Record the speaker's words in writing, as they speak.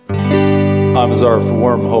Observe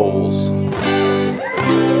wormholes.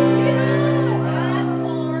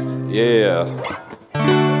 Yeah.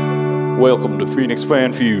 Welcome to Phoenix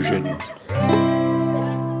Fan Fusion,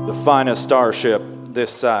 the finest starship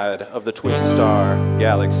this side of the Twin Star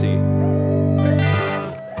Galaxy.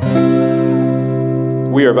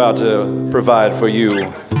 We are about to provide for you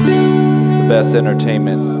the best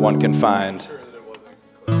entertainment one can find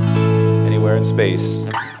anywhere in space.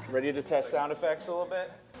 Ready to test sound effects a little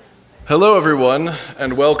bit? Hello everyone,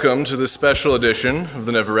 and welcome to this special edition of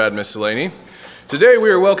the Never Rad Miscellany. Today we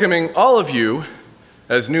are welcoming all of you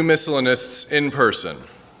as new Miscellanists in person.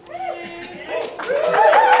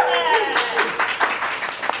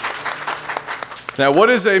 Now, what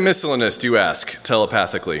is a Miscellanist, you ask,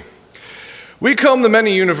 telepathically? We comb the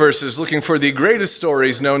many universes looking for the greatest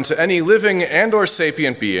stories known to any living and or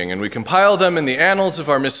sapient being, and we compile them in the annals of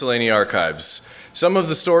our Miscellany archives. Some of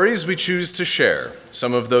the stories we choose to share.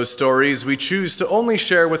 Some of those stories we choose to only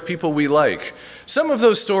share with people we like. Some of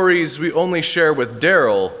those stories we only share with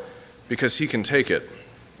Daryl because he can take it.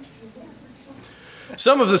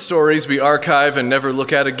 Some of the stories we archive and never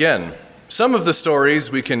look at again. Some of the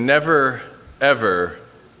stories we can never, ever,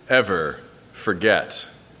 ever forget.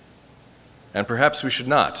 And perhaps we should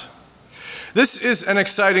not. This is an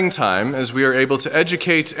exciting time as we are able to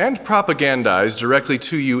educate and propagandize directly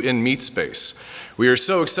to you in meat space. We are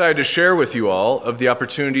so excited to share with you all of the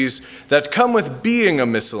opportunities that come with being a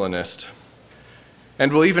Miscellanist.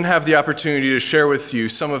 And we'll even have the opportunity to share with you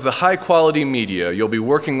some of the high-quality media you'll be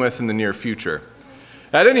working with in the near future.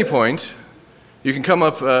 At any point, you can come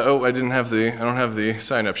up, I don't have the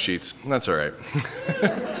sign-up sheets. That's all right.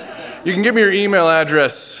 You can give me your email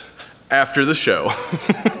address after the show.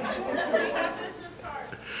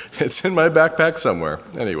 It's in my backpack somewhere.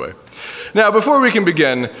 Anyway. Now, before we can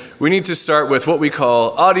begin, we need to start with what we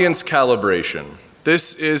call audience calibration.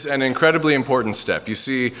 This is an incredibly important step. You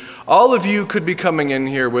see, all of you could be coming in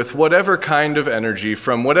here with whatever kind of energy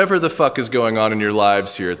from whatever the fuck is going on in your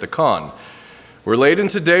lives here at the con. We're late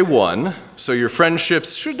into day one, so your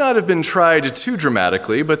friendships should not have been tried too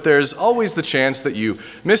dramatically, but there's always the chance that you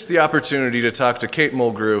missed the opportunity to talk to Kate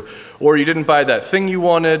Mulgrew, or you didn't buy that thing you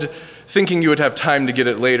wanted, thinking you would have time to get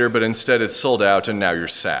it later, but instead it's sold out and now you're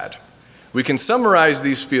sad. We can summarize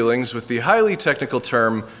these feelings with the highly technical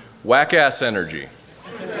term, whack-ass energy.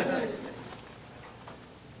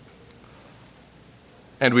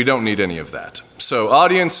 And we don't need any of that. So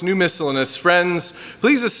audience, new Miscellanists, friends,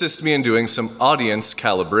 please assist me in doing some audience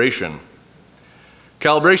calibration.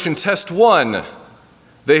 Calibration test 1.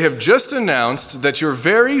 They have just announced that your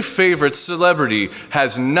very favorite celebrity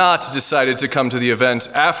has not decided to come to the event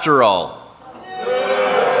after all.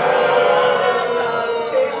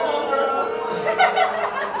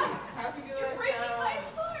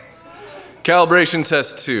 Calibration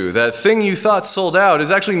test 2. That thing you thought sold out is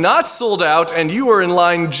actually not sold out, and you were in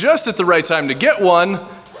line just at the right time to get one.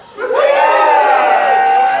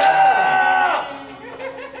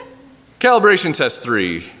 Calibration test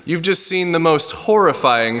 3. You've just seen the most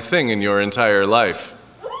horrifying thing in your entire life.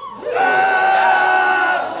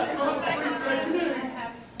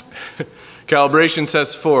 Calibration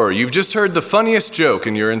test 4. You've just heard the funniest joke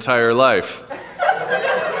in your entire life.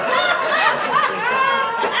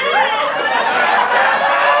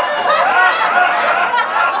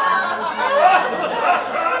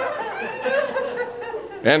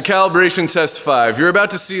 And calibration test 5. You're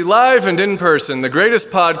about to see live and in person the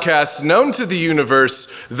greatest podcast known to the universe,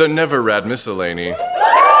 the Never Rad Miscellany.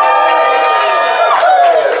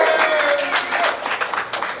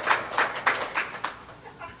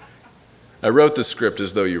 I wrote the script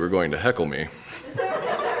as though you were going to heckle me.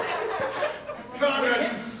 CONRAD,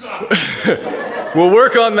 you suck. We'll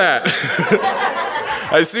work on that.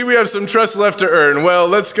 I see we have some trust left to earn. Well,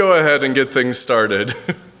 let's go ahead and get things started.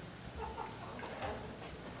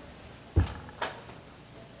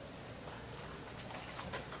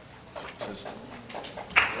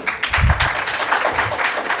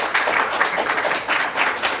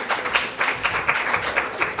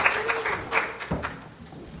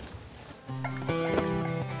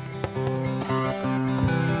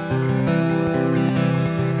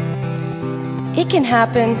 It can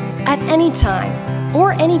happen at any time,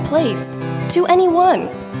 or any place, to anyone.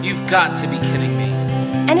 You've got to be kidding me.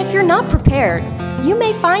 And if you're not prepared, you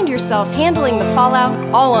may find yourself handling the fallout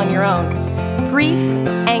all on your own. Grief,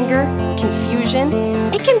 anger, confusion,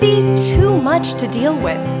 it can be too much to deal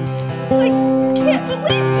with. I can't believe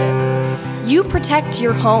this. You protect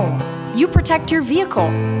your home. You protect your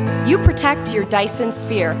vehicle. You protect your Dyson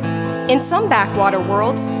sphere. In some backwater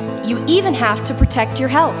worlds, you even have to protect your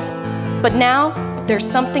health. But now, there's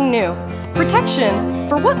something new. Protection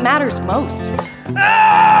for what matters most.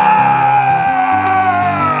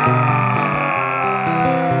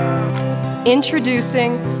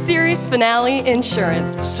 Introducing Series Finale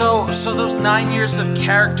Insurance. So those 9 years of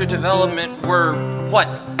character development were, what,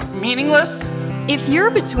 meaningless? If you're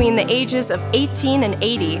between the ages of 18 and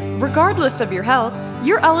 80, regardless of your health,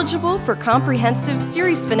 you're eligible for comprehensive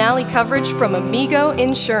series finale coverage from Amigo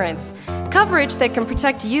Insurance. Coverage that can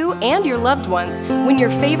protect you and your loved ones when your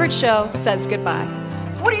favorite show says goodbye.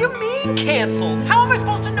 What do you mean canceled? How am I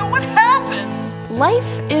supposed to know what happens?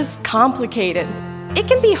 Life is complicated. It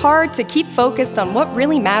can be hard to keep focused on what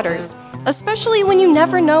really matters, especially when you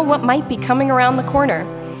never know what might be coming around the corner.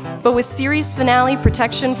 But with series finale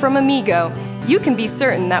protection from Amigo, you can be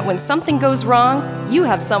certain that when something goes wrong, you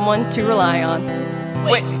have someone to rely on.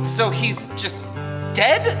 Wait, so he's just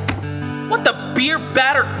dead? What the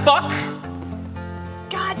beer-battered fuck?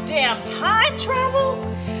 Goddamn time travel?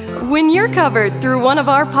 When you're covered through one of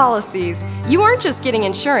our policies, you aren't just getting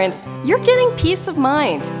insurance, you're getting peace of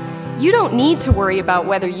mind. You don't need to worry about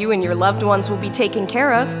whether you and your loved ones will be taken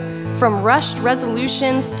care of. From rushed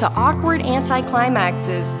resolutions to awkward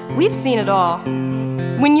anticlimaxes, we've seen it all.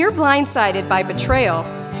 When you're blindsided by betrayal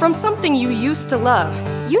from something you used to love,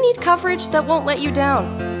 you need coverage that won't let you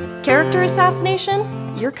down. Character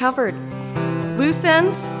assassination? You're covered. Loose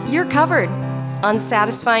ends? You're covered.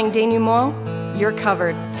 Unsatisfying denouement? You're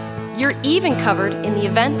covered. You're even covered in the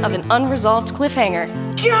event of an unresolved cliffhanger.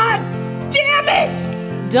 God damn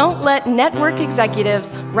it! Don't let network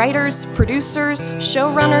executives, writers, producers,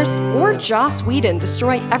 showrunners, or Joss Whedon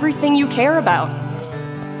destroy everything you care about.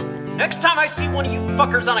 Next time I see one of you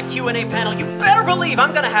fuckers on a Q&A panel, you better believe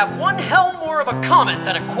I'm gonna have one hell more of a comment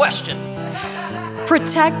than a question.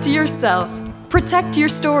 Protect yourself. Protect your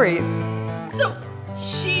stories. So,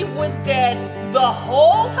 she was dead the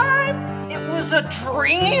whole time? It was a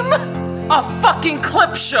dream? A fucking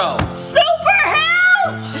clip show! Super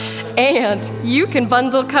hell! And you can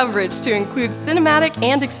bundle coverage to include cinematic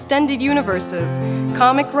and extended universes,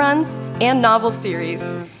 comic runs, and novel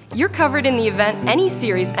series. You're covered in the event any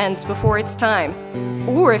series ends before its time,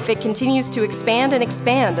 or if it continues to expand and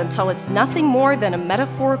expand until it's nothing more than a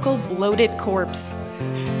metaphorical bloated corpse.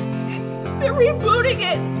 They're rebooting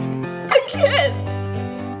it again.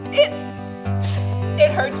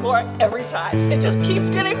 It hurts more every time. It just keeps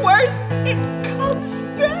getting worse. It comes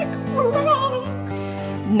back wrong.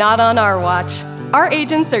 Not on our watch. Our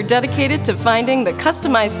agents are dedicated to finding the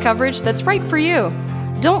customized coverage that's right for you.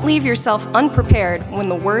 Don't leave yourself unprepared when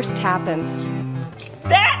the worst happens.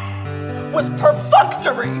 That was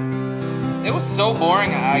perfunctory. It was so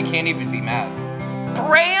boring, I can't even be mad.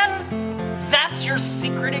 Bran? That's your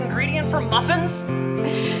secret ingredient for muffins?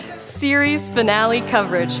 Series finale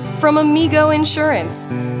coverage from Amigo Insurance.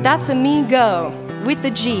 That's Amigo with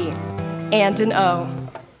a G and an O.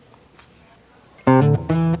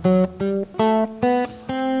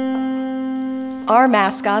 Our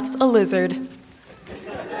mascot's a lizard.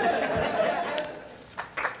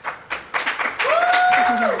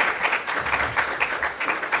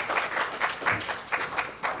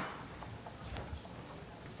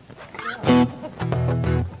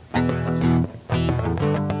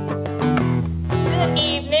 Good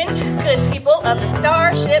evening, good people of the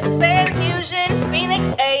Starship Fan Fusion Phoenix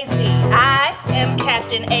AZ. I am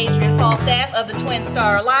Captain Adrian Falstaff of the Twin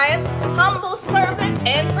Star Alliance, humble servant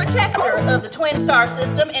and protector of the Twin Star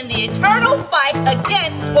system in the eternal fight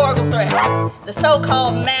against Orgulthread, the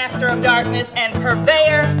so-called master of darkness and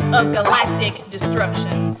purveyor of galactic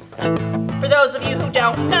destruction. For those of you who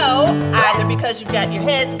don't know, either because you've got your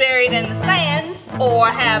heads buried in the sands or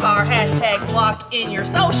have our hashtag blocked in your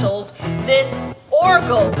socials, this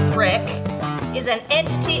Orgulthread is an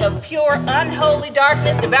entity of pure unholy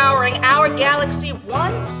darkness devouring our galaxy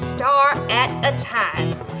one star at a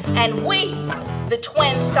time. And we, the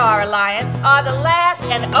Twin Star Alliance, are the last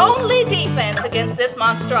and only defense against this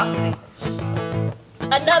monstrosity.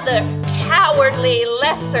 Another cowardly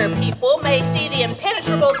lesser people may see the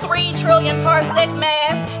impenetrable 3 trillion parsec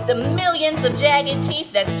mass, the millions of jagged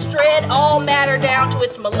teeth that shred all matter down to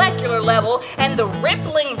its molecular level, and the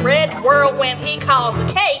rippling red whirlwind he calls a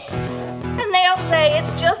cape, and they'll say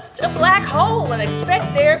it's just a black hole and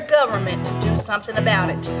expect their government to do something about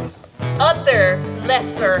it. Other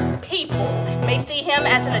lesser people may see him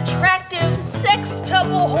as an attractive,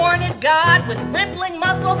 sextuple horned god with rippling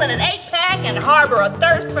muscles and an 8-pack and harbor a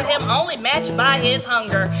thirst for him only matched by his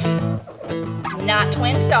hunger. Not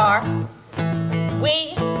Twin Star.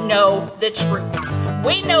 We know the truth.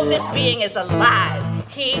 We know this being is alive.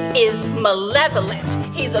 He is malevolent.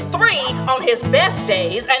 He's a 3 on his best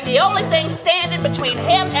days, and the only thing standing between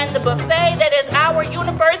him and the buffet that is our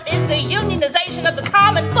universe is the unionization of the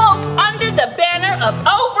common folk under the banner of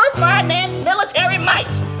over-financed military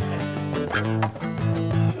might.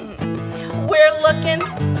 We're looking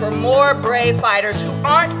for more brave fighters who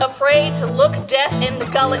aren't afraid to look death in the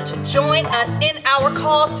gullet to join us in our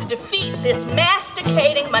cause to defeat this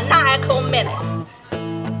masticating maniacal menace.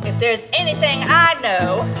 If there's anything I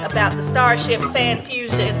know about the Starship Fan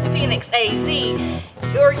Fusion Phoenix AZ,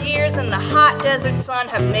 your years in the hot desert sun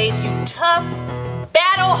have made you tough,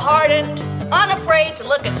 battle-hardened, unafraid to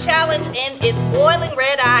look a challenge in its boiling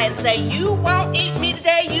red eye and say, "You won't eat me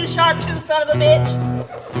today, you sharp-toothed son of a bitch."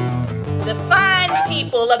 The fine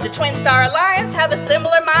people of the Twin Star Alliance have a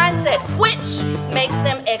similar mindset, which makes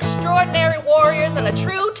them extraordinary warriors and a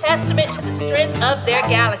true testament to the strength of their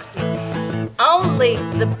galaxy. Only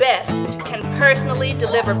the best can personally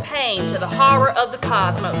deliver pain to the horror of the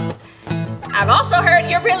cosmos. I've also heard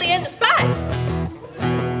you're really into spice.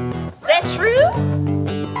 Is that true?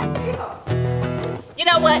 You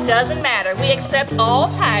know what? Doesn't matter. We accept all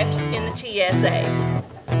types in the TSA.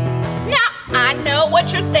 Now, I know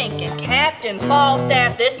what you're thinking. Captain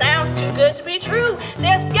Falstaff, this sounds too good to be true.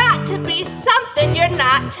 There's got to be something you're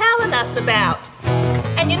not telling us about.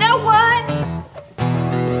 And you know what?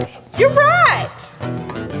 You're right.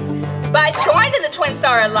 By joining the Twin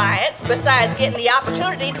Star Alliance, besides getting the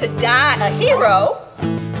opportunity to die a hero,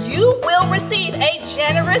 you will receive a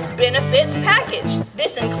generous benefits package.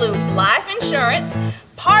 This includes life insurance,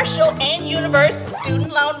 partial and universal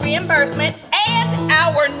student loan reimbursement, and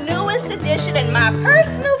our newest addition and my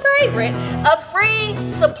personal favorite, a free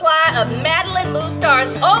supply of Madeline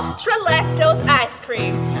Moostar's Ultra Lactose Ice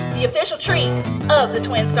Cream, the official treat of the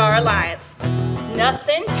Twin Star Alliance.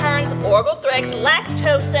 Nothing turns Orgulthrek's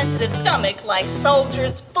lactose-sensitive stomach like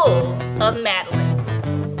soldiers full of Madeline.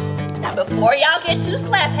 Now, before y'all get too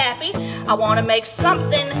slap-happy, I want to make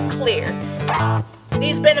something clear.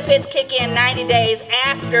 These benefits kick in 90 days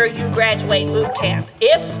after you graduate boot camp.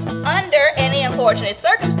 If, under any unfortunate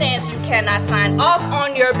circumstance, you cannot sign off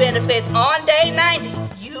on your benefits on day 90,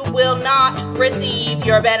 you will not receive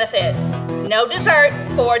your benefits. No dessert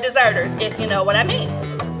for deserters, if you know what I mean.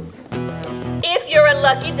 If you're a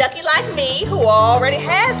lucky ducky like me who already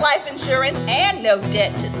has life insurance and no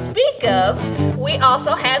debt to speak of, we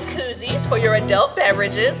also have koozies for your adult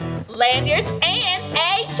beverages, lanyards, and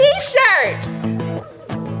a t-shirt.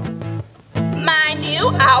 Mind you,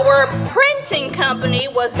 our printing company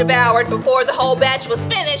was devoured before the whole batch was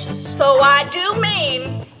finished, so I do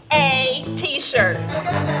mean a t-shirt.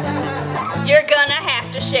 You're gonna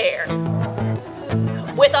have to share.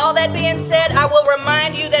 With all that being said, I will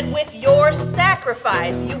remind you that with your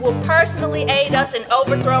sacrifice, you will personally aid us in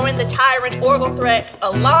overthrowing the tyrant Orgulthrek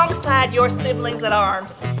alongside your siblings at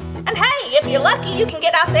arms. And hey, if you're lucky, you can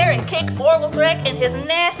get out there and kick Orgulthrek and his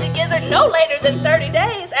nasty gizzard no later than 30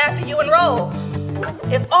 days after you enroll.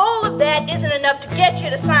 If all of that isn't enough to get you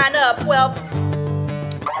to sign up, well,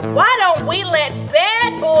 why don't we let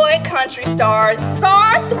bad boy country stars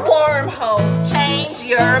Sarth Wormholes change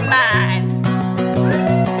your mind?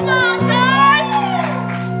 Come on, Sarth!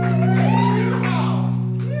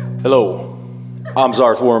 Hello, I'm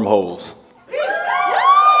Zarth Wormholes.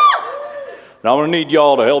 Now I'm gonna need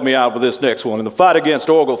y'all to help me out with this next one. In the fight against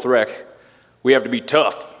Orgulthrek, we have to be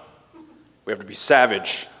tough. We have to be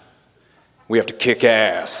savage. We have to kick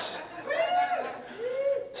ass.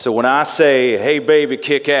 So when I say, "Hey baby,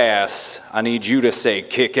 kick ass," I need you to say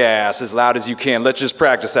 "kick ass" as loud as you can. Let's just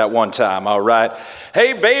practice that one time, all right?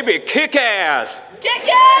 Hey baby, kick ass! Kick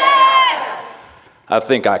ass! I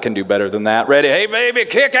think I can do better than that. Ready? Hey baby,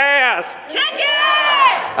 kick ass! Kick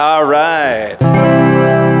ass! All right.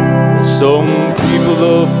 Some people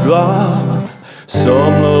love God,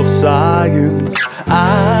 some love science.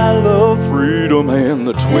 I love freedom and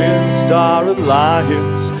the Twin Star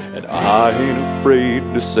Alliance. And I ain't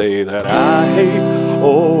afraid to say that I hate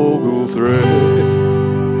Orgulthrek.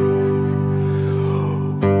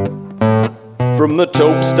 From the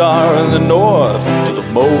Taupe Star in the north to the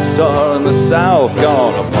Mauve Star in the south,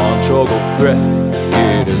 gonna punch Orgulthrek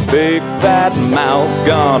in his big fat mouth.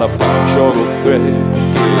 Gonna punch Orgulthrek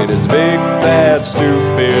in his big fat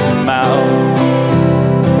stupid mouth.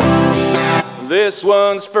 This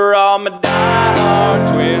one's for all my die-hard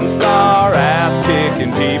Twin Star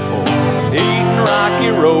ass-kicking people, eating rocky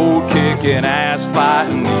road, kicking ass,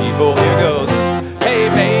 fighting evil. Here goes, hey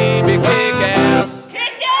baby, kick ass.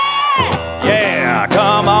 Kick ass! Yeah,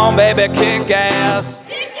 come on baby, kick ass.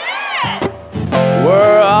 Kick ass!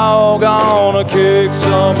 We're all gonna kick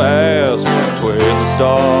some ass from Twin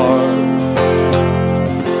Star.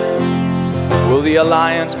 Will the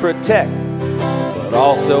Alliance protect, but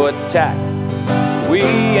also attack? We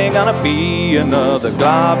ain't gonna be another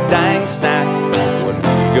glob dang snack. When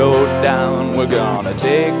we go down, we're gonna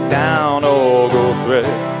take down Oglethread.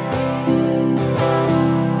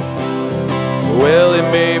 Well,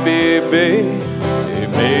 it may be big, it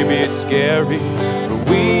may be scary, but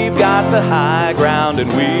we've got the high ground and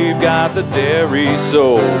we've got the dairy.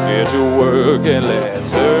 So get to work and let's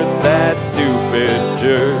hurt that stupid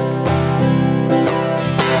jerk.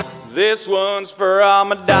 This one's for all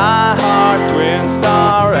my die-hard twin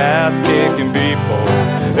star ass-kicking people,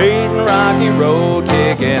 hating Rocky Road,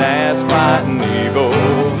 kicking ass, fighting evil.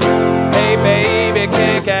 Hey baby,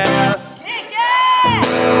 kick ass. Kick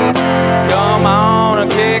ass! Come on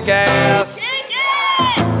and kick ass. Kick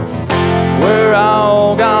ass! We're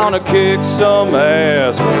all gonna kick some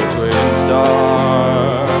ass for Twin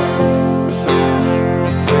Star.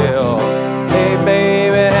 Well, hey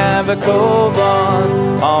baby, have a cold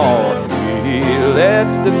one on me.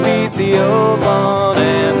 Let's defeat the old one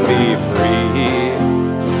and be free.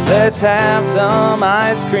 Let's have some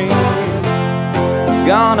ice cream.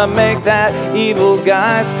 Gonna make that evil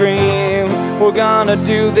guy scream. We're gonna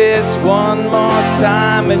do this one more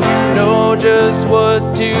time, and you know just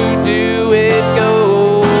what to do. It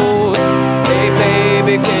goes, hey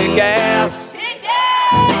baby, kick ass. Kick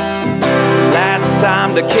ass! Last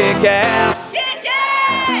time to kick ass. Kick ass!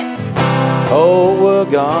 Oh,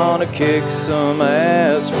 we're gonna kick some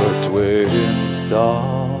ass for Twin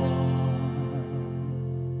Star.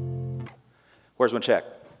 Where's my check?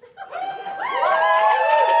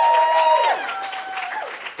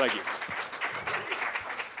 Thank you.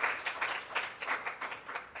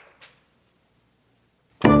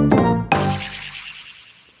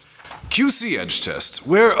 QC Edge Test.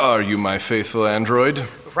 Where are you, my faithful android?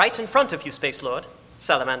 Right in front of you, Space Lord.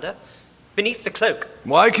 Salamander. Beneath the cloak.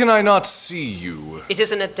 Why can I not see you? It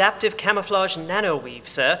is an adaptive camouflage nanoweave,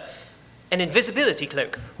 sir. An invisibility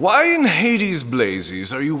cloak. Why in Hades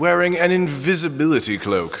blazes are you wearing an invisibility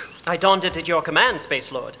cloak? I donned it at your command, Space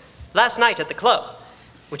Lord. Last night at the club.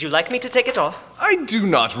 Would you like me to take it off? I do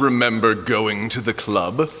not remember going to the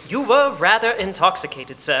club. You were rather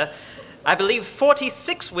intoxicated, sir. I believe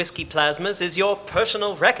 46 whiskey plasmas is your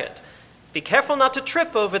personal record. Be careful not to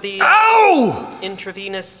trip over the Ow!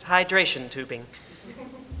 intravenous hydration tubing.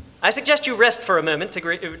 I suggest you rest for a moment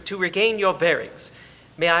to regain your bearings.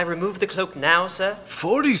 May I remove the cloak now, sir?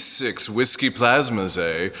 46 whiskey plasmas,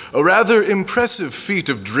 eh? A rather impressive feat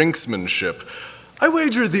of drinksmanship. I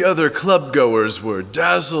wager the other club-goers were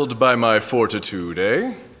dazzled by my fortitude,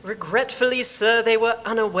 eh? Regretfully, sir, they were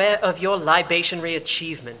unaware of your libationary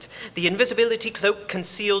achievement. The invisibility cloak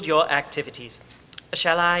concealed your activities.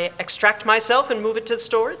 Shall I extract myself and move it to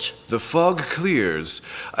storage? The fog clears.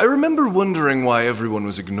 I remember wondering why everyone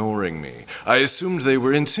was ignoring me. I assumed they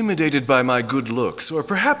were intimidated by my good looks, or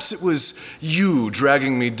perhaps it was you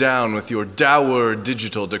dragging me down with your dour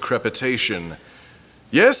digital decrepitation.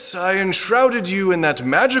 Yes, I enshrouded you in that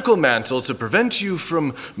magical mantle to prevent you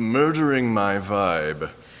from murdering my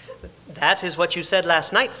vibe. That is what you said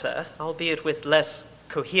last night, sir, albeit with less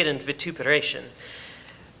coherent vituperation.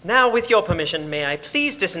 Now, with your permission, may I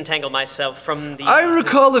please disentangle myself from the... I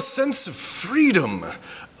recall a sense of freedom.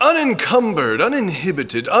 Unencumbered,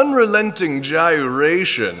 uninhibited, unrelenting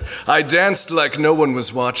gyration. I danced like no one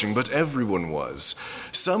was watching, but everyone was.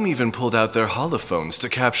 Some even pulled out their holophones to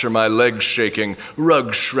capture my leg-shaking,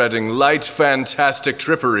 rug-shredding, light, fantastic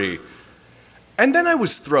trippery. And then I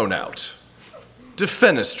was thrown out.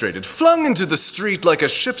 Defenestrated, flung into the street like a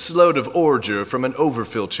ship's load of ordure from an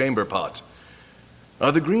overfilled chamber pot.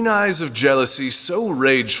 Are the green eyes of jealousy so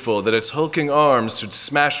rageful that its hulking arms should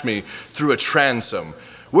smash me through a transom?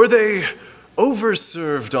 Were they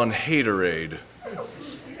overserved on haterade?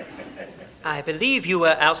 I believe you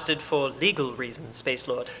were ousted for legal reasons, Space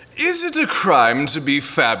Lord. Is it a crime to be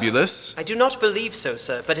fabulous? I do not believe so,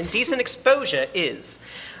 sir, but indecent exposure is.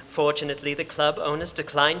 Fortunately, the club owners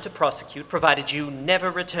declined to prosecute, provided you never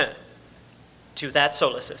return to that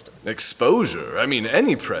solar system. Exposure? I mean,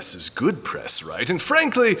 any press is good press, right? And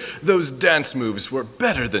frankly, those dance moves were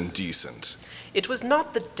better than decent. It was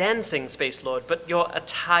not the dancing, Space Lord, but your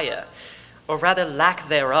attire, or rather lack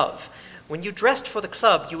thereof. When you dressed for the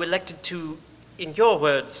club, you elected to, in your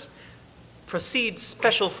words, proceed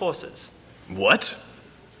special forces. What?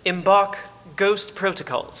 Embark ghost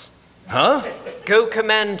protocols. Huh? Go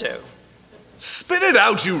commando. Spit it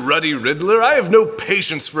out, you ruddy riddler. I have no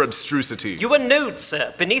patience for abstrusity. You were nude,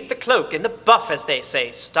 sir, beneath the cloak, in the buff, as they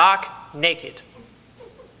say, stark naked.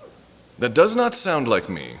 That does not sound like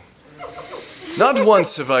me. Not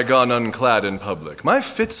once have I gone unclad in public. My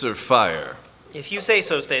fits are fire. If you say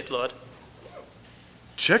so, Space Lord.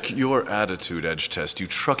 Check your attitude, Edge Test, you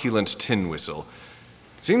truculent tin whistle.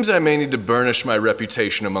 Seems I may need to burnish my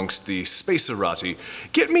reputation amongst the spacerati.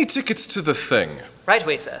 Get me tickets to the thing. Right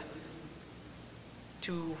way, sir.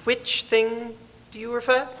 To which thing do you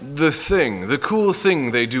refer? The thing, the cool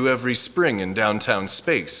thing they do every spring in downtown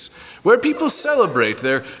space, where people celebrate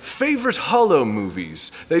their favorite Hollow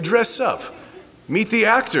movies. They dress up, meet the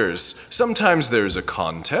actors. Sometimes there's a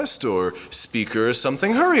contest or speaker or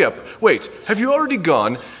something. Hurry up. Wait, have you already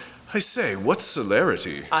gone? I say, what's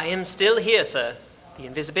celerity? I am still here, sir. The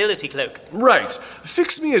invisibility cloak. Right.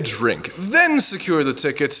 Fix me a drink, then secure the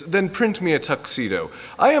tickets, then print me a tuxedo.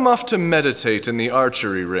 I am off to meditate in the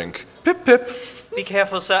archery rink. Pip, pip. Be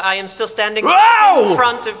careful, sir. I am still standing Ow! in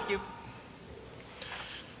front of you.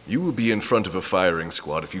 You will be in front of a firing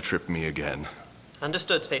squad if you trip me again.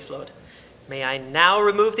 Understood, Space Lord. May I now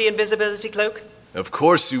remove the invisibility cloak? Of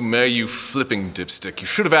course you may, you flipping dipstick. You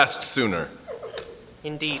should have asked sooner.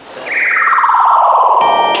 Indeed, sir.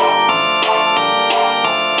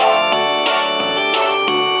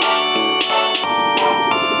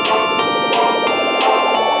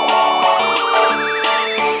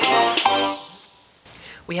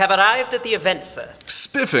 We have arrived at the event, sir.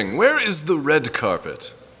 Spiffing, where is the red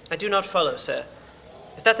carpet? I do not follow, sir.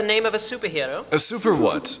 Is that the name of a superhero? A super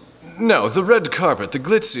what? No, the red carpet, the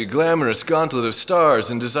glitzy, glamorous gauntlet of stars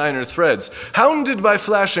and designer threads, hounded by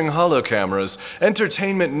flashing holocameras,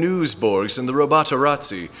 entertainment newsborgs, and the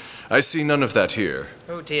robotarazzi. I see none of that here.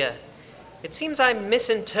 Oh dear. It seems I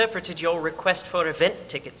misinterpreted your request for event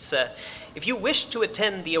tickets, sir. If you wish to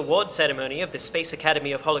attend the award ceremony of the Space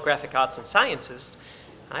Academy of Holographic Arts and Sciences,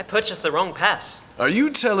 I purchased the wrong pass. Are you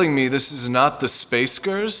telling me this is not the Space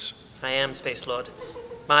Girls? I am, Space Lord.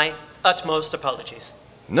 My utmost apologies.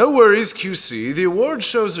 No worries, QC. The award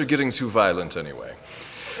shows are getting too violent anyway.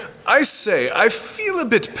 I say, I feel a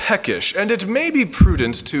bit peckish, and it may be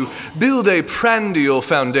prudent to build a prandial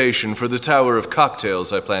foundation for the tower of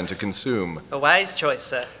cocktails I plan to consume. A wise choice,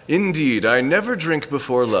 sir. Indeed, I never drink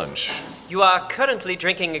before lunch. You are currently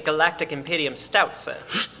drinking a Galactic Imperium Stout, sir.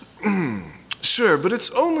 Sure, but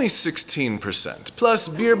it's only 16%, plus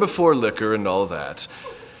beer before liquor and all that.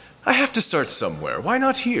 I have to start somewhere. Why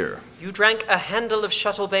not here? You drank a handle of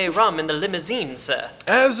Shuttle Bay rum in the limousine, sir.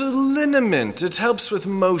 As a liniment, it helps with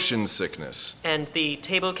motion sickness. And the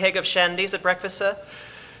table keg of shandies at breakfast, sir?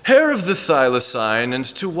 Hair of the thylacine, and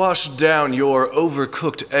to wash down your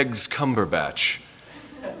overcooked eggs cumberbatch.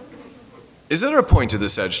 Is there a point to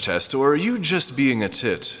this Edge Test, or are you just being a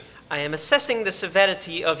tit? I am assessing the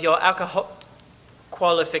severity of your alcohol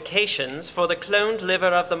qualifications for the Cloned Liver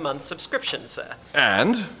of the Month subscription, sir.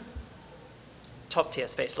 And? Top tier,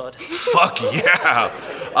 Space Lord. Fuck yeah!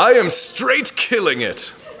 I am straight killing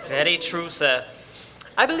it. Very true, sir.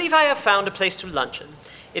 I believe I have found a place to luncheon.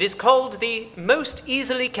 It is called the Most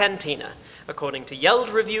Easily Cantina. According to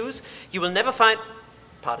Yeld reviews, you will never find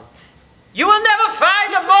a more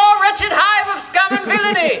wretched hive of scum and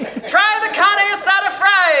villainy. Try the carne asada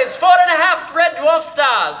fries, 4.5 Red Dwarf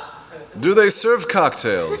stars. Do they serve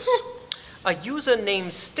cocktails? A user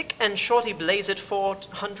named Stick and Shorty Blaze It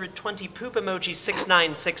 420 Poop Emoji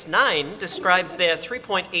 6969 described their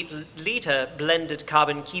 3.8 liter blended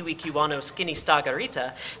carbon kiwi kiwano skinny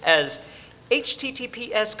stargarita as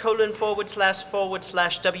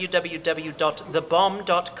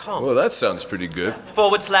https://www.thebomb.com Well, that sounds pretty good.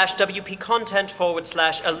 /WP content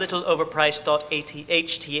 /a little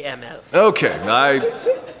overpriced.html. Okay,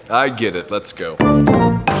 I get it. Let's go.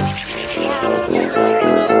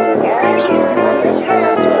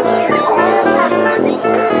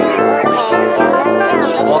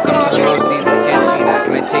 Welcome to the Most Easily Cantina.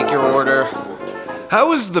 Can I take your order?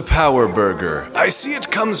 How is the Power Burger? I see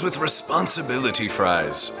it comes with responsibility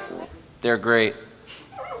fries. They're great.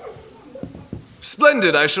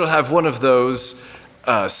 Splendid, I shall have one of those.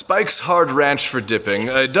 Spike's Hard Ranch for dipping,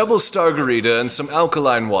 a double Stargarita, and some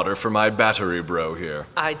alkaline water for my battery bro here.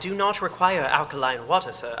 I do not require alkaline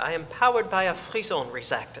water, sir. I am powered by a Frisson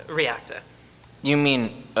reactor. You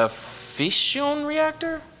mean a fission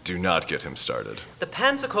reactor? Do not get him started. The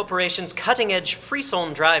Panzer Corporation's cutting-edge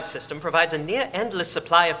Frisson drive system provides a near-endless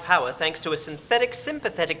supply of power thanks to a synthetic,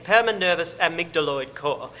 sympathetic, perma-nervous amygdaloid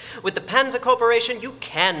core. With the Panzer Corporation, you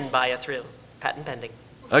can buy a thrill. Patent pending.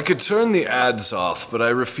 I could turn the ads off, but I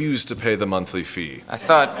refuse to pay the monthly fee. I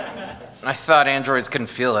thought androids couldn't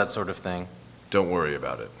feel that sort of thing. Don't worry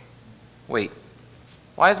about it. Wait,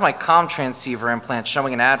 why is my comm transceiver implant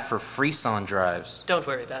showing an ad for Frisson drives? Don't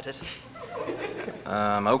worry about it.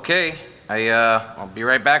 Okay. I'll be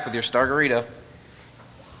right back with your Stargarita.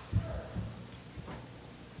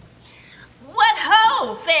 What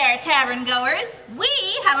ho, fair tavern goers! We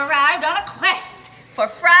have arrived on a quest for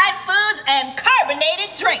fried foods and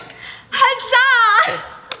carbonated drink. Huzzah!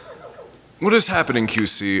 What is happening,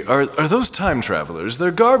 QC? Are those time travelers? Their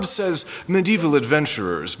garb says medieval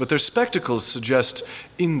adventurers, but their spectacles suggest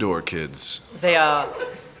indoor kids. They are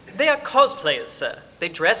cosplayers, sir. They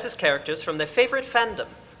dress as characters from their favorite fandom.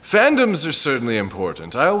 Fandoms are certainly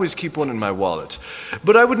important. I always keep one in my wallet.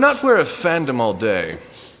 But I would not wear a fandom all day.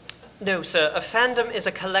 No, sir. A fandom is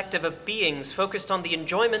a collective of beings focused on the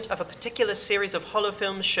enjoyment of a particular series of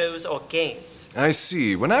holofilms, shows, or games. I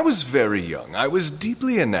see. When I was very young, I was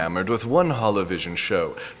deeply enamored with one holovision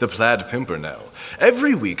show, The Plaid Pimpernel.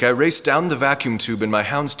 Every week, I raced down the vacuum tube in my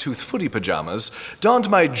houndstooth footy pajamas, donned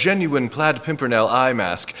my genuine Plaid Pimpernel eye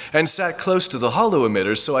mask, and sat close to the holo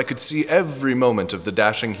emitters so I could see every moment of the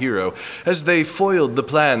dashing hero as they foiled the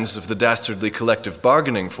plans of the dastardly collective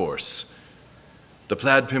bargaining force. The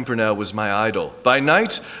Plaid Pimpernel was my idol. By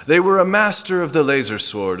night, they were a master of the laser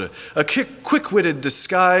sword, a quick-witted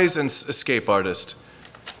disguise and escape artist.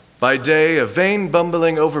 By day, a vain,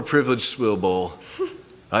 bumbling, overprivileged swillbowl.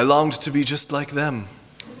 I longed to be just like them.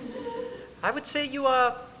 I would say you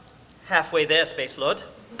are halfway there, Space Lord.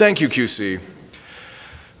 Thank you, QC.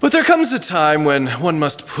 But there comes a time when one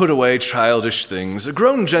must put away childish things. A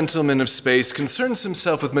grown gentleman of space concerns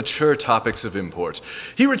himself with mature topics of import.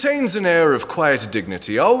 He retains an air of quiet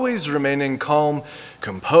dignity, always remaining calm,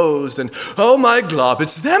 composed, and, oh my glob,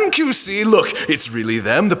 it's them, QC! Look, it's really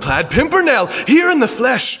them, the Plaid Pimpernel, here in the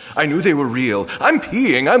flesh. I knew they were real. I'm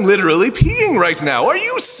literally peeing right now. Are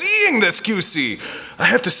you seeing this, QC? I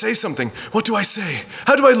have to say something. What do I say?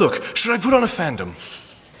 How do I look? Should I put on a fandom?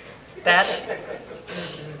 That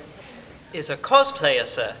is a cosplayer,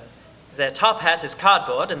 sir. Their top hat is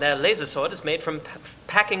cardboard, and their laser sword is made from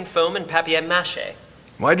packing foam and papier-mâché.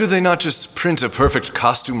 Why do they not just print a perfect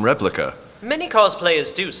costume replica? Many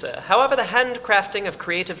cosplayers do, sir. However, the handcrafting of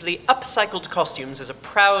creatively upcycled costumes is a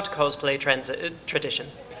proud cosplay tradition.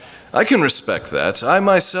 I can respect that. I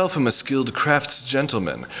myself am a skilled crafts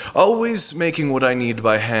gentleman, always making what I need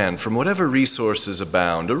by hand from whatever resources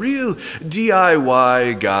abound. A real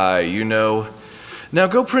DIY guy, you know. Now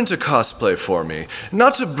go print a cosplay for me.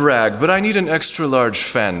 Not to brag, but I need an extra-large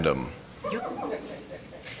fandom.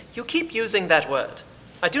 You keep using that word.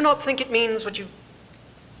 I do not think it means what you...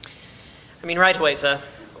 I mean, right away, sir.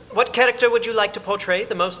 What character would you like to portray?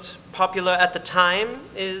 The most popular at the time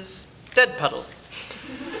is Dead Puddle.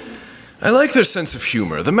 I like their sense of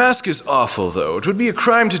humor. The mask is awful, though. It would be a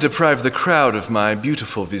crime to deprive the crowd of my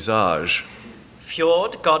beautiful visage.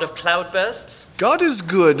 Fjord, god of cloudbursts? God is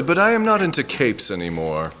good, but I am not into capes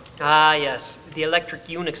anymore. Ah, yes, the electric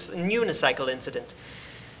unicycle incident.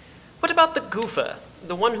 What about the goofer?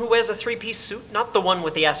 The one who wears a three-piece suit, not the one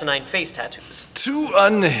with the asinine face tattoos. Too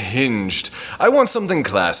unhinged. I want something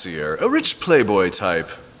classier. A rich playboy type.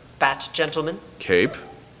 Bat gentleman? Cape.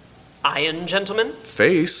 Iron gentleman?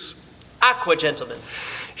 Face. Aqua gentleman?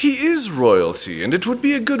 He is royalty, and it would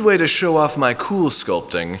be a good way to show off my cool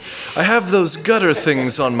sculpting. I have those gutter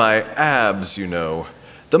things on my abs, you know.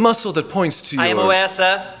 The muscle that points to your... I am aware,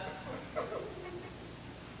 sir.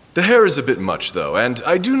 The hair is a bit much, though, and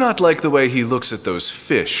I do not like the way he looks at those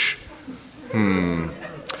fish.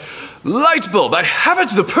 Lightbulb! I have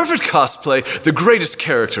it! The perfect cosplay, the greatest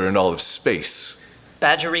character in all of space.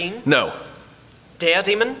 Badgerine? No.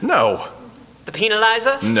 Daredemon? No. The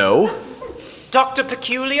Penalizer? No. Dr.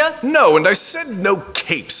 Peculiar? No, and I said no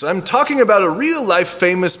capes. I'm talking about a real-life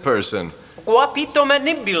famous person. Guapito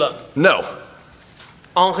Manibula? No.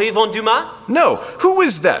 Henri von Dumas? No. Who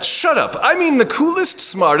is that? Shut up. I mean the coolest,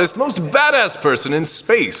 smartest, most badass person in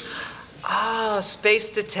space. Ah, Space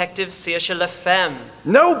Detective Saoirse Le Femme.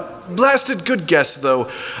 No. Blasted good guess, though.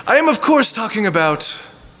 I am, of course, talking about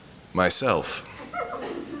myself.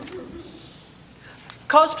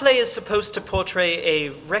 Cosplay is supposed to portray a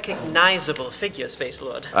recognizable figure, Space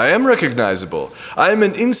Lord. I am recognizable. I am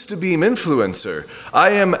an Instabeam influencer. I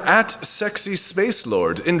am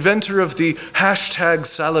 @SexySpaceLord, inventor of the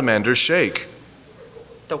 #Salamander Shake.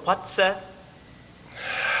 The what, sir?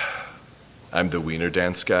 I'm the wiener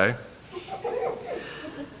dance guy.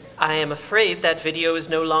 I am afraid that video is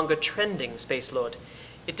no longer trending, Space Lord.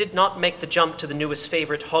 It did not make the jump to the newest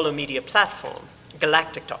favorite holomedia platform,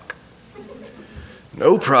 Galactic Talk.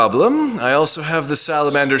 No problem. I also have the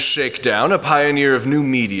Salamander Shakedown, a pioneer of new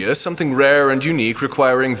media, something rare and unique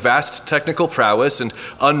requiring vast technical prowess and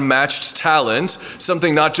unmatched talent,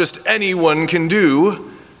 something not just anyone can do.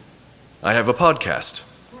 I have a podcast.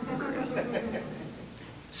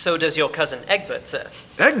 So does your cousin Egbert, sir.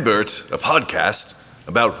 Egbert? A podcast?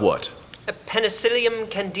 About what? A Penicillium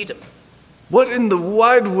candidum. What in the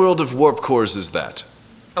wide world of warp cores is that?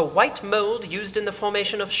 A white mold used in the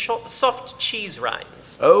formation of soft cheese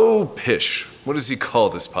rinds. Oh, pish. What does he call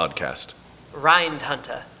this podcast? Rind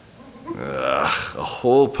Hunter. Ugh, a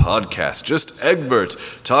whole podcast. Just Egbert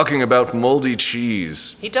talking about moldy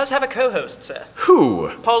cheese. He does have a co-host, sir.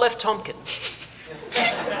 Who? Paul F. Tompkins.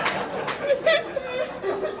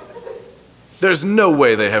 There's no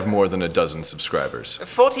way they have more than a dozen subscribers.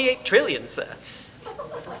 48 trillion, sir.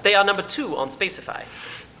 They are number 2 on Spacify.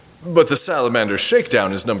 But the Salamander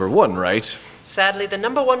Shakedown is number 1, right? Sadly, the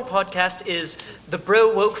number 1 podcast is the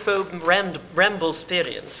Bro Wokephobe Ramble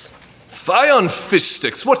Experience. Fie on fish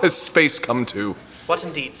sticks, what has space come to? What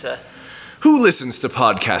indeed, sir? Who listens to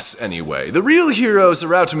podcasts anyway? The real heroes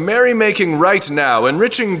are out merrymaking right now,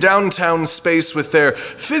 enriching downtown space with their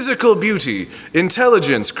physical beauty,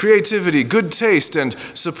 intelligence, creativity, good taste, and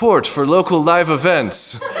support for local live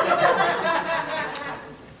events.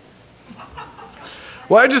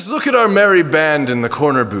 Why, just look at our merry band in the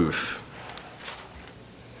corner booth.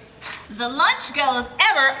 The lunch goes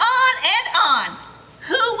ever on and on.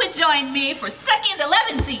 Who would join me for second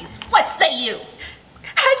 11sies? What say you?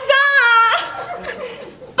 Huzzah!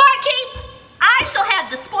 Barkeep, I shall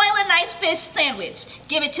have the spoilin' nice fish sandwich.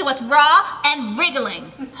 Give it to us raw and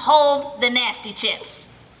wriggling. Hold the nasty chips.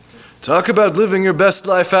 Talk about living your best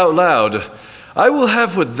life out loud. I will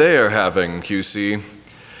have what they are having, QC.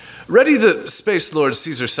 Ready the Space Lord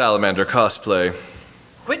Caesar Salamander cosplay.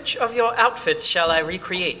 Which of your outfits shall I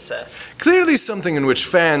recreate, sir? Clearly something in which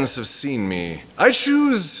fans have seen me. I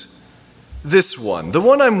choose this one, the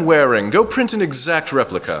one I'm wearing. Go print an exact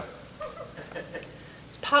replica.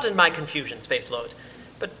 Pardon my confusion, Space Lord,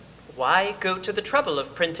 but why go to the trouble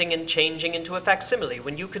of printing and changing into a facsimile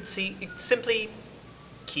when you could simply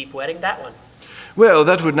keep wearing that one? Well,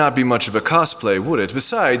 that would not be much of a cosplay, would it?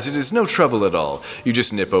 Besides, it is no trouble at all. You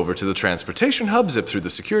just nip over to the transportation hub, zip through the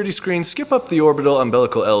security screen, skip up the orbital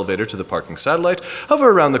umbilical elevator to the parking satellite,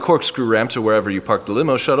 hover around the corkscrew ramp to wherever you parked the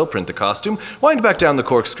limo shuttle, print the costume, wind back down the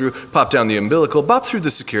corkscrew, pop down the umbilical, bop through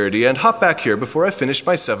the security, and hop back here before I finish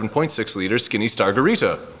my 7.6-liter skinny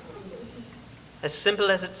Stargarita. As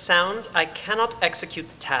simple as it sounds, I cannot execute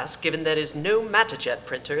the task given there is no Matajet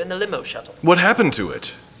printer in the limo shuttle. What happened to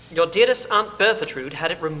it? Your dearest Aunt Berthatrude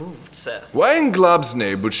had it removed, sir. Why in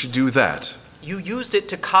Globsnabe would she do that? You used it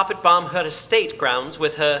to carpet bomb her estate grounds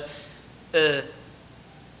with her,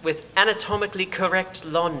 with anatomically correct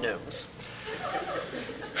lawn gnomes.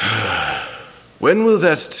 When will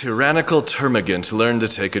that tyrannical termagant learn to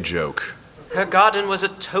take a joke? Her garden was a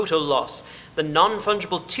total loss. The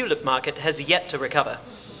non-fungible tulip market has yet to recover.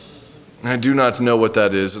 I do not know what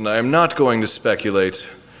that is, and I am not going to speculate.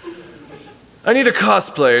 I need a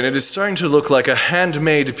cosplay, and it is starting to look like a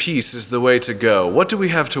handmade piece is the way to go. What do we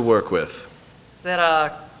have to work with? There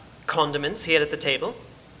are condiments here at the table,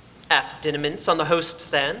 after-dinner mints on the host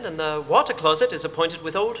stand, and the water closet is appointed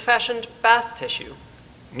with old-fashioned bath tissue.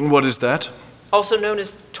 What is that? Also known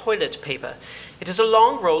as toilet paper. It is a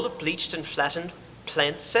long roll of bleached and flattened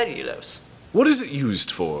plant cellulose. What is it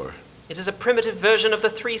used for? It is a primitive version of the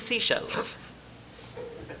 3 seashells.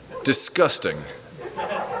 Disgusting.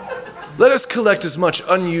 Let us collect as much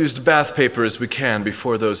unused bath paper as we can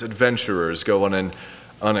before those adventurers go on an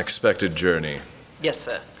unexpected journey. Yes,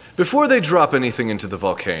 sir. Before they drop anything into the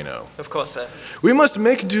volcano. Of course, sir. We must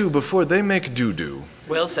make do before they make doo-doo.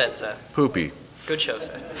 Well said, sir. Poopy. Good show,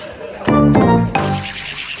 sir.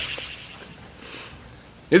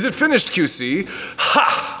 Is it finished, QC?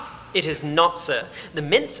 Ha! It is not, sir. The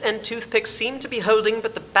mints and toothpicks seem to be holding,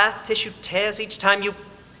 but the bath tissue tears each time you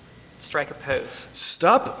strike a pose.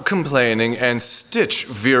 Stop complaining and stitch,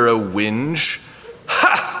 Vera Whinge.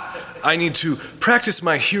 Ha! I need to practice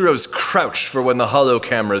my hero's crouch for when the holo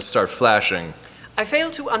cameras start flashing. I fail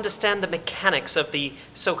to understand the mechanics of the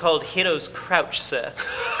so-called hero's crouch, sir.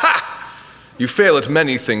 Ha! You fail at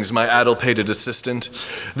many things, my addle-pated assistant.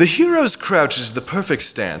 The hero's crouch is the perfect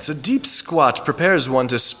stance. A deep squat prepares one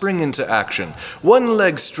to spring into action. One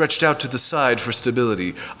leg stretched out to the side for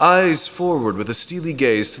stability, eyes forward with a steely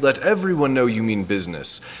gaze to let everyone know you mean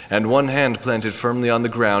business, and one hand planted firmly on the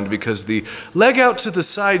ground because the leg out to the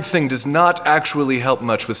side thing does not actually help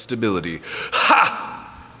much with stability.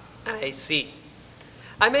 Ha! I see.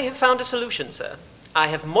 I may have found a solution, sir. I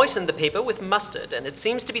have moistened the paper with mustard, and it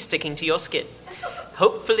seems to be sticking to your skin.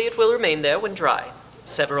 Hopefully it will remain there when dry.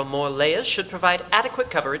 Several more layers should provide adequate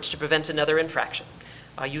coverage to prevent another infraction.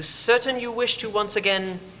 Are you certain you wish to once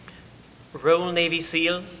again roll Navy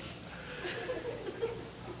SEAL?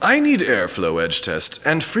 I need airflow edge test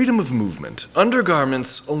and freedom of movement.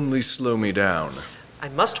 Undergarments only slow me down. I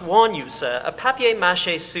must warn you, sir, a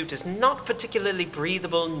papier-mâché suit is not particularly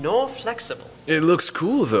breathable nor flexible. It looks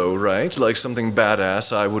cool, though, right? Like something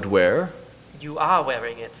badass I would wear? You are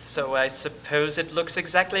wearing it, so I suppose it looks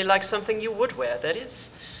exactly like something you would wear. There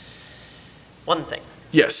is one thing.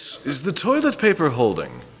 Yes. Is the toilet paper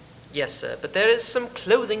holding? Yes, sir, but there is some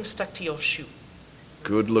clothing stuck to your shoe.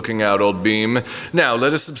 Good looking out, old beam. Now,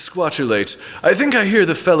 let us subsquatulate. I think I hear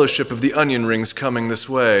the Fellowship of the Onion Rings coming this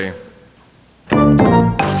way.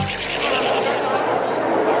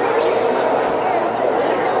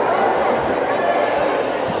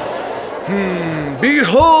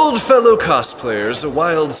 Behold, fellow cosplayers, a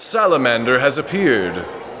wild salamander has appeared.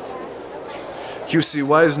 QC,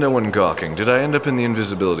 why is no one gawking? Did I end up in the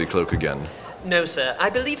invisibility cloak again? No, sir. I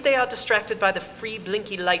believe they are distracted by the free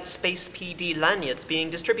blinky light Space PD lanyards being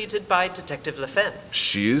distributed by Detective LaFemme.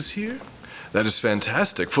 She is here? That is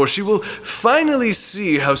fantastic, for she will finally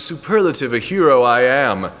see how superlative a hero I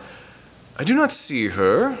am. I do not see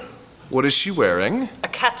her. What is she wearing? A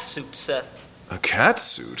cat suit, sir. A cat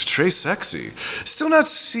suit? Très sexy. Still not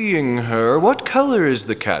seeing her. What color is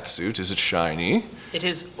the cat suit? Is it shiny? It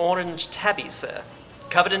is orange tabby, sir.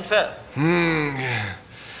 Covered in fur.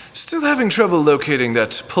 Still having trouble locating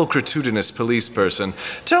that pulchritudinous police person.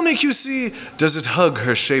 Tell me, QC, does it hug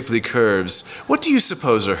her shapely curves? What do you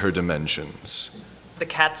suppose are her dimensions? The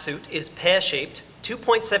cat suit is pear-shaped,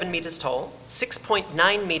 2.7 meters tall,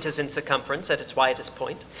 6.9 meters in circumference at its widest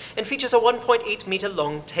point, and features a 1.8 meter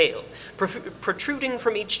long tail. Protruding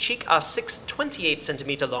from each cheek are 6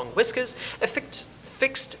 28-centimeter long whiskers.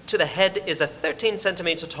 Fixed to the head is a 13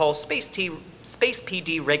 centimeter tall Space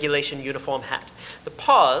PD regulation uniform hat. The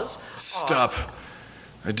paws Stop.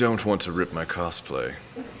 I don't want to rip my cosplay.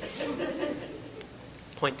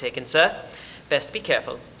 Point taken, sir. Best be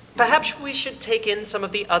careful. Perhaps we should take in some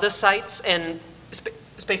of the other sights and...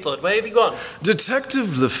 Space Lord, where have you gone? Detective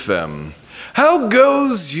LaFemme, how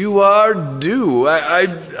goes you are due?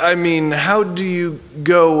 I mean, how do you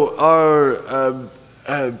go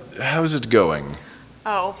how's it going?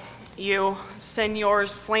 Oh, you, Senor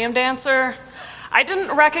Slam Dancer? I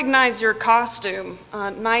didn't recognize your costume.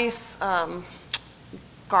 Nice,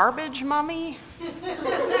 garbage mummy?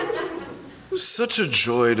 Such a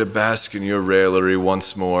joy to bask in your raillery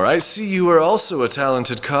once more. I see you are also a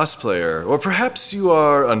talented cosplayer, or perhaps you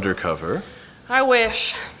are undercover. I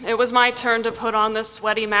wish. It was my turn to put on this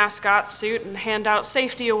sweaty mascot suit and hand out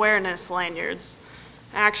safety awareness lanyards.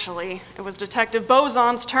 Actually, it was Detective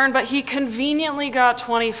Bozon's turn, but he conveniently got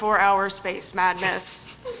 24-hour space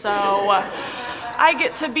madness. So, I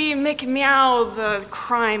get to be Mick Meow, the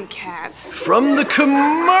crime cat. From the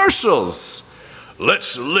commercials!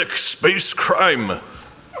 Let's lick space crime.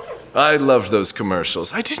 I loved those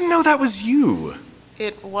commercials. I didn't know that was you.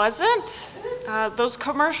 It wasn't? Those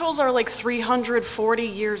commercials are like 340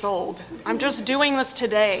 years old. I'm just doing this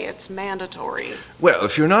today. It's mandatory. Well,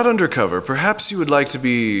 if you're not undercover, perhaps you would like to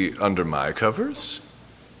be under my covers?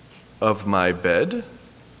 Of my bed?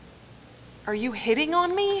 Are you hitting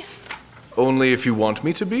on me? Only if you want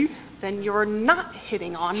me to be? Then you're not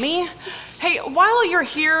hitting on me. Hey, while you're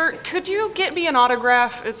here, could you get me an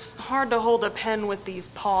autograph? It's hard to hold a pen with these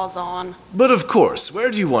paws on. But of course, where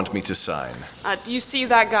do you want me to sign? You see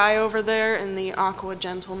that guy over there in the Aqua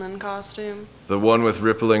Gentleman costume? The one with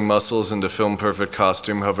rippling muscles and a film-perfect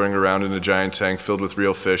costume hovering around in a giant tank filled with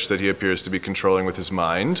real fish that he appears to be controlling with his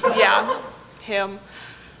mind? Yeah, him.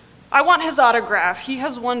 I want his autograph. He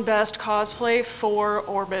has won Best Cosplay 4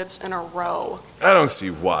 orbits in a row. I don't see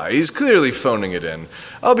why. He's clearly phoning it in.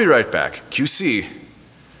 I'll be right back. QC,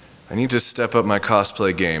 I need to step up my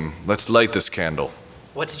cosplay game. Let's light this candle.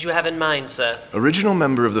 What did you have in mind, sir? Original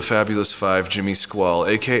member of the Fabulous Five, Jimmy Squall,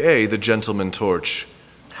 a.k.a. the Gentleman Torch.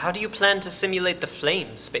 How do you plan to simulate the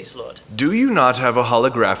flames, Space Lord? Do you not have a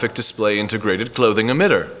holographic display integrated clothing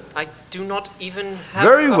emitter? I do not even have...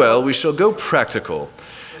 Very well, we shall go practical.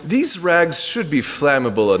 These rags should be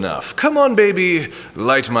flammable enough. Come on, baby,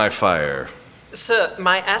 light my fire. Sir,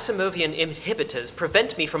 my Asimovian inhibitors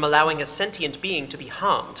prevent me from allowing a sentient being to be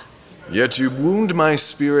harmed. Yet you wound my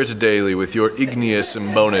spirit daily with your igneous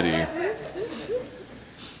imbonity.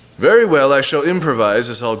 Very well, I shall improvise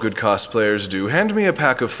as all good cosplayers do. Hand me a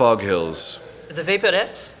pack of Fog Hills. The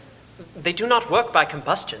vaporettes? They do not work by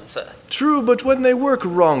combustion, sir. True, but when they work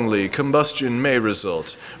wrongly, combustion may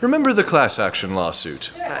result. Remember the class action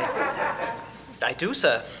lawsuit. I do,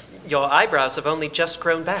 sir. Your eyebrows have only just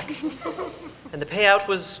grown back. And the payout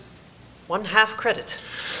was 1/2 credit.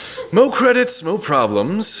 Mo credits, mo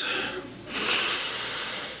problems.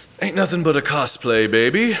 Ain't nothing but a cosplay,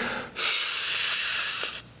 baby.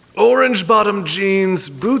 Orange bottom jeans,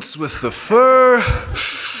 boots with the fur.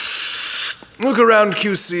 Look around,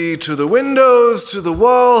 QC, to the windows, to the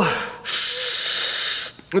wall.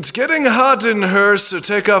 It's getting hot in here, so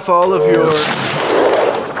take off all of your...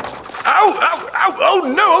 Ow, ow, ow,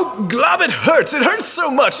 oh no, glob, it hurts. It hurts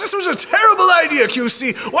so much. This was a terrible idea,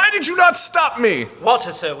 QC. Why did you not stop me?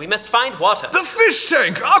 Water, sir. We must find water. The fish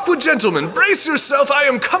tank! Aqua gentleman, brace yourself. I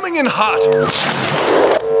am coming in hot.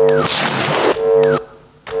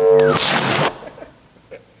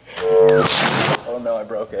 Oh no, I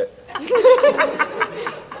broke it.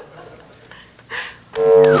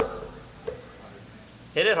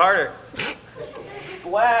 Hit it harder.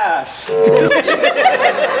 Splash!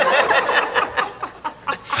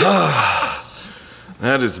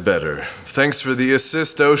 That is better. Thanks for the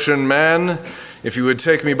assist, Ocean Man. If you would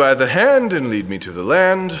take me by the hand and lead me to the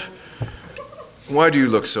land. Why do you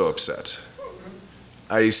look so upset?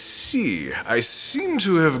 I see. I seem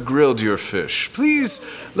to have grilled your fish. Please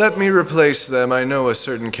let me replace them. I know a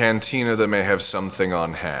certain cantina that may have something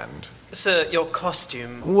on hand. Sir, your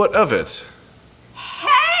costume. What of it?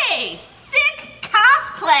 Hey, sick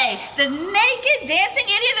cosplay! The naked dancing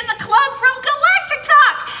idiot in the club from Galactic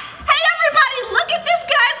Talk! Hey everybody, look at this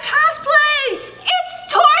guy's cosplay! It's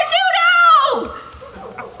Tornudo!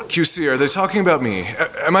 QC, are they talking about me?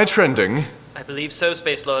 Am I trending? I believe so,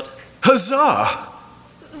 Space Lord. Huzzah!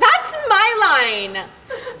 That's my line.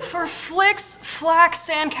 For Flicks, Flack,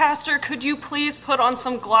 Sandcaster, could you please put on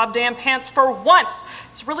some globdam pants for once?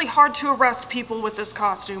 It's really hard to arrest people with this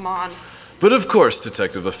costume on. But of course,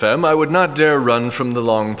 Detective Ephem, I would not dare run from the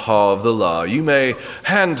long paw of the law. You may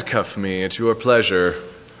handcuff me at your pleasure.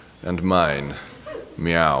 And mine.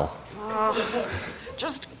 Meow.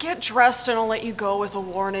 Just get dressed and I'll let you go with a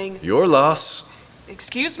warning. Your loss.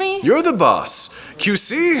 Excuse me? You're the boss.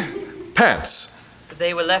 QC, pants.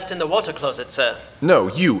 They were left in the water closet, sir. No,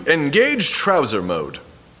 you. Engage trouser mode.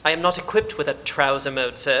 I am not equipped with a trouser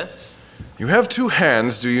mode, sir. You have 2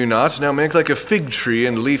 hands, do you not? Now make like a fig tree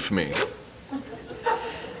and leaf me.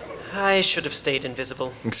 I should have stayed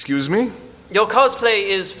invisible. Excuse me? Your cosplay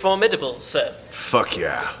is formidable, sir. Fuck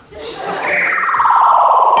yeah.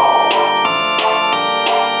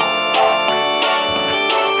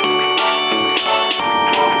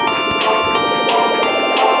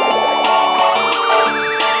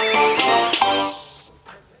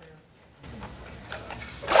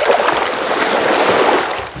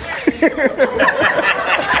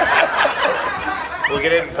 We'll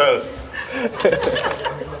get it in post.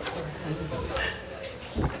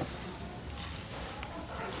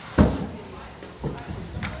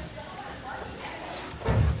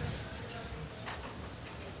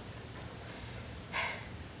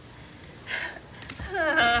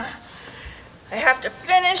 I have to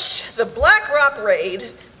finish the Black Rock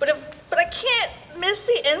raid, but I can't miss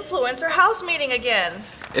the influencer house meeting again.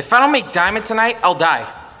 If I don't make Diamond tonight, I'll die.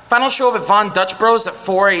 If I don't show up at Von Dutch Bros at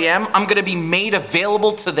 4 a.m., I'm gonna be made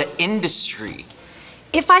available to the industry.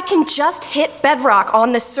 If I can just hit Bedrock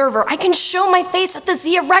on this server, I can show my face at the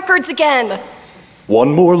Zia Records again.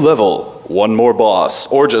 One more level, one more boss,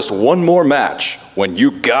 or just one more match. When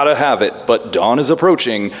you gotta have it, but dawn is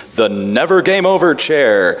approaching, the never game over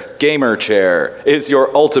chair, gamer chair, is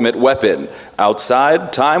your ultimate weapon.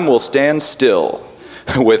 Outside, time will stand still.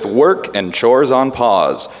 With work and chores on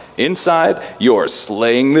pause. Inside, you're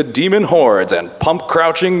slaying the demon hordes and pump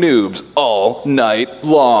crouching noobs all night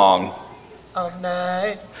long. All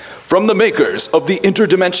night. From the makers of the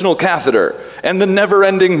interdimensional catheter and the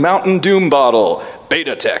never-ending Mountain Doom bottle,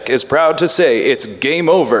 Beta Tech is proud to say it's game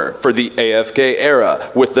over for the AFK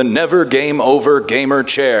era with the Never Game Over Gamer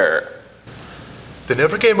Chair. The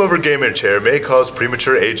Never Game Over Gamer Chair may cause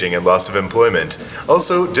premature aging and loss of employment.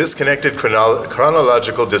 Also, disconnected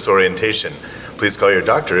chronological disorientation. Please call your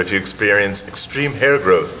doctor if you experience extreme hair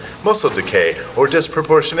growth, muscle decay, or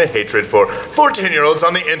disproportionate hatred for 14-year-olds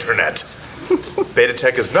on the internet. Beta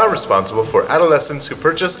Tech is not responsible for adolescents who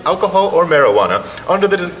purchase alcohol or marijuana under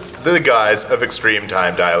the guise of extreme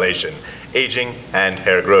time dilation, aging, and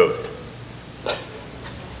hair growth.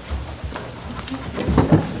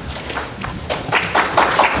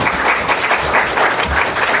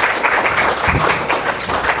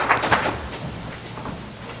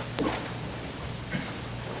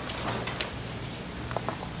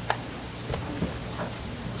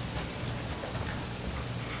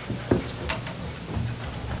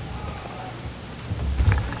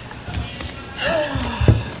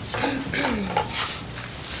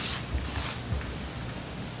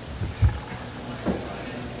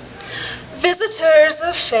 Visitors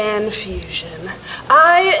of Fan Fusion,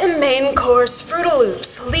 I am Main Course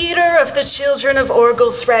Fruitaloops, leader of the Children of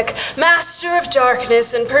Orgulthrek, master of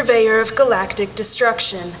darkness and purveyor of galactic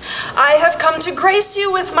destruction. I have come to grace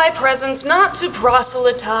you with my presence, not to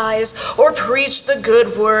proselytize or preach the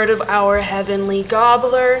good word of our heavenly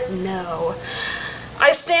gobbler, no.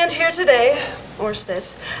 I stand here today, or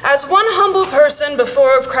sit, as one humble person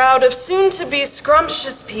before a crowd of soon-to-be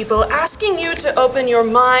scrumptious people, asking you to open your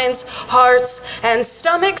minds, hearts, and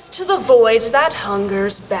stomachs to the void that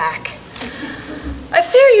hungers back. I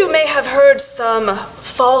fear you may have heard some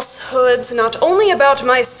falsehoods, not only about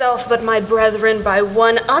myself but my brethren, by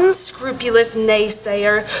one unscrupulous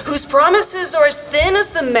naysayer whose promises are as thin as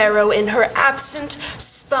the marrow in her absent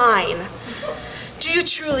spine. Do you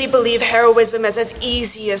truly believe heroism is as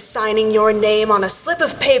easy as signing your name on a slip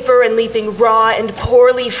of paper and leaping raw and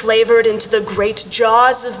poorly flavored into the great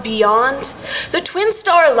jaws of beyond? The Twin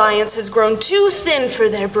Star Alliance has grown too thin for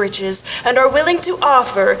their britches and are willing to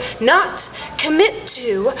offer, not commit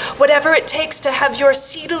to, whatever it takes to have your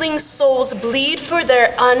seedling souls bleed for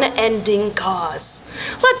their unending cause.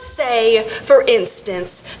 Let's say, for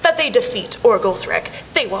instance, that they defeat Orgulthrek.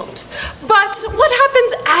 They won't. But what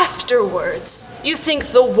happens afterwards? You think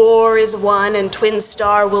the war is won and Twin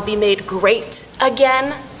Star will be made great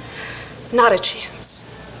again? Not a chance.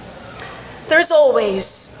 There's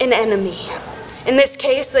always an enemy. In this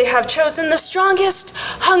case, they have chosen the strongest,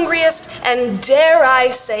 hungriest, and dare I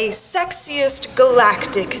say, sexiest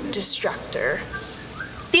galactic destructor.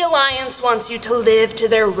 The Alliance wants you to live to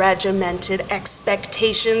their regimented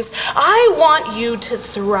expectations. I want you to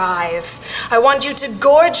thrive. I want you to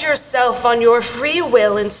gorge yourself on your free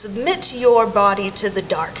will and submit your body to the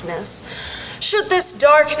darkness. Should this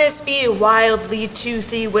darkness be wildly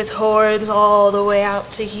toothy with horns all the way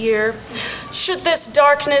out to here? Should this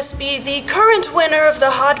darkness be the current winner of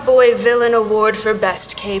the Hot Boy Villain Award for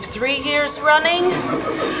Best Cape 3 years running?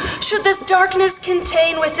 Should this darkness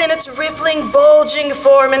contain within its rippling, bulging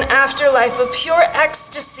form an afterlife of pure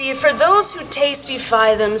ecstasy for those who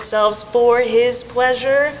tastify themselves for his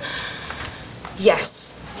pleasure?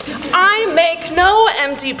 Yes. I make no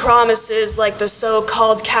empty promises like the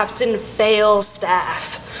so-called Captain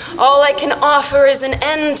Failstaff. All I can offer is an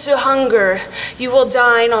end to hunger. You will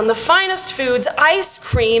dine on the finest foods. Ice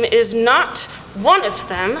cream is not one of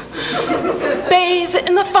them. Bathe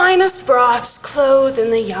in the finest broths, clothe in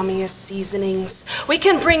the yummiest seasonings. We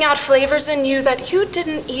can bring out flavors in you that you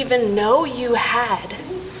didn't even know you had.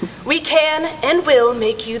 We can and will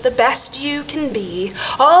make you the best you can be,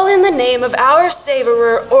 all in the name of our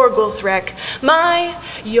savorer Orgulthrek,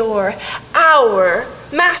 our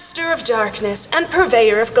master of darkness and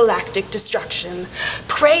purveyor of galactic destruction.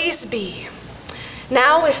 Praise be.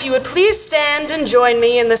 Now, if you would please stand and join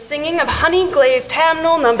me in the singing of Honey Glazed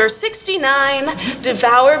Hamnel number 69,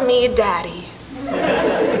 Devour Me, Daddy.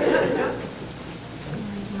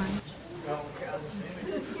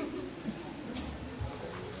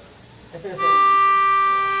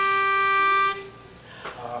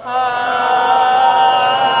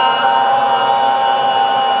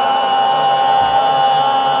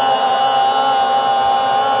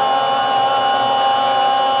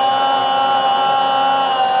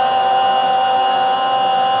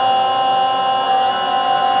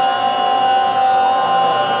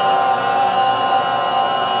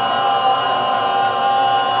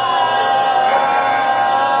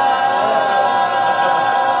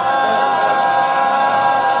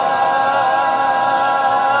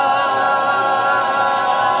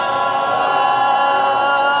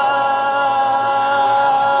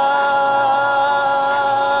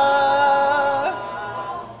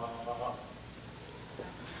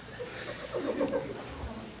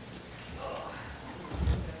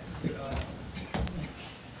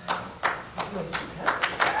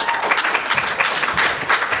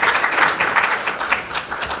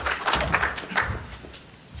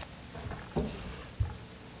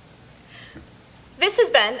 This has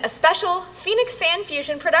been a special Phoenix Fan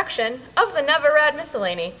Fusion production of the Never Rad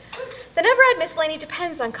Miscellany. The Never Rad Miscellany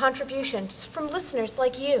depends on contributions from listeners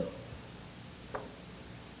like you.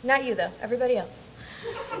 Not you, though. Everybody else.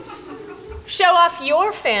 Show off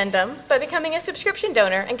your fandom by becoming a subscription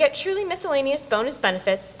donor and get truly miscellaneous bonus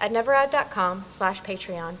benefits at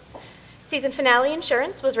neverrad.com/Patreon. Season finale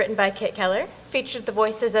Insurance was written by Kit Keller, featured the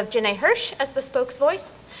voices of Janae Hirsch as the spokes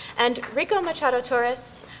voice, and Rico Machado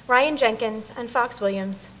Torres, Ryan Jenkins, and Fox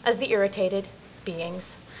Williams as the irritated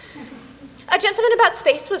beings. A Gentleman About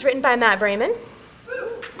Space was written by Matt Brayman.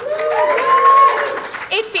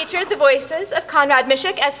 It featured the voices of CONRAD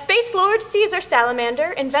Mishik as Space Lord Caesar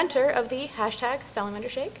Salamander, inventor of the #Salamander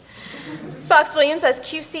Shake. Fox Williams as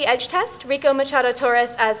QC Edge Test, Rico Machado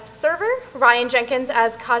Torres as Server, Ryan Jenkins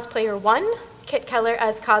as Cosplayer 1, Kit Keller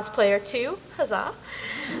as Cosplayer 2, huzzah,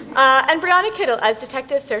 and Brianna Kittle as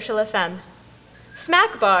Detective Sershila Femme.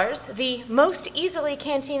 Smack Bars, the most easily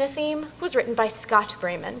Cantina theme, was written by Scott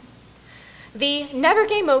Brayman. The Never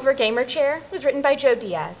Game Over Gamer Chair was written by Joe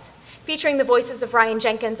Diaz, featuring the voices of Ryan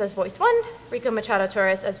Jenkins as Voice 1, Rico Machado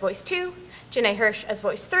Torres as Voice 2, Janae Hirsch as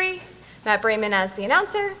Voice 3, Matt Brayman as the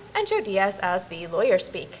announcer, and Joe Diaz as the lawyer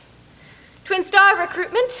speak. Twin Star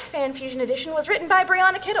Recruitment Fan Fusion Edition was written by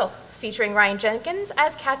Brianna Kittle, featuring Ryan Jenkins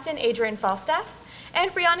as Captain Adrian Falstaff,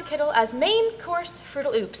 and Brianna Kittle as Main Course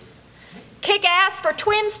Fruital Oops. Kick Ass for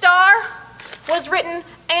Twin Star was written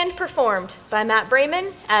and performed by Matt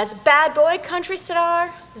Brayman as bad boy country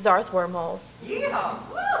star Zarth Wormholes.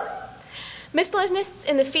 Miscellanists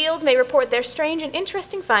in the field may report their strange and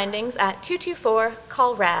interesting findings at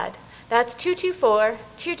 224-CALL-RAD. That's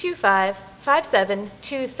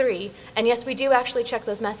 224-225-5723. And yes, we do actually check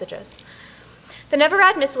those messages. The Never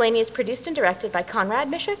Rad Miscellany is produced and directed by CONRAD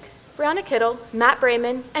Mishik, Brianna Kittle, Matt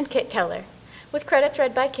Brayman, and Kit Keller, with credits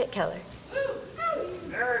read by Kit Keller.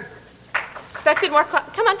 Expected more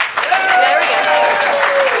come on. There we go.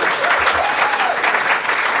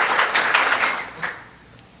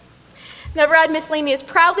 Never Rad Miscellany is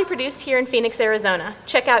proudly produced here in Phoenix, Arizona.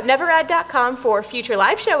 Check out neverrad.com for future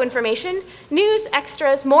live show information, news,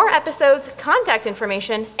 extras, more episodes, contact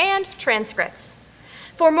information, and transcripts.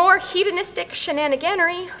 For more hedonistic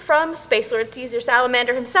shenaniganery from Space Lord Caesar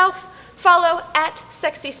Salamander himself, follow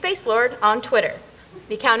 @SexySpaceLord on Twitter.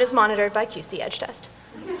 The account is monitored by QC Edge Test.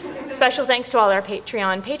 Special thanks to all our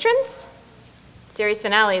Patreon patrons. Series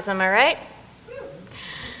finales, am I right?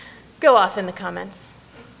 Go off in the comments.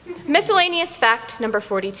 Miscellaneous fact number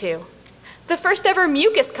 42. The first ever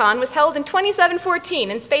MucusCon was held in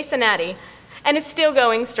 2714 in Spacenati and is still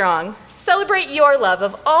going strong. Celebrate your love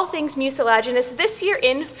of all things mucilaginous this year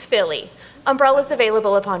in Philly. Umbrellas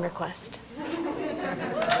available upon request.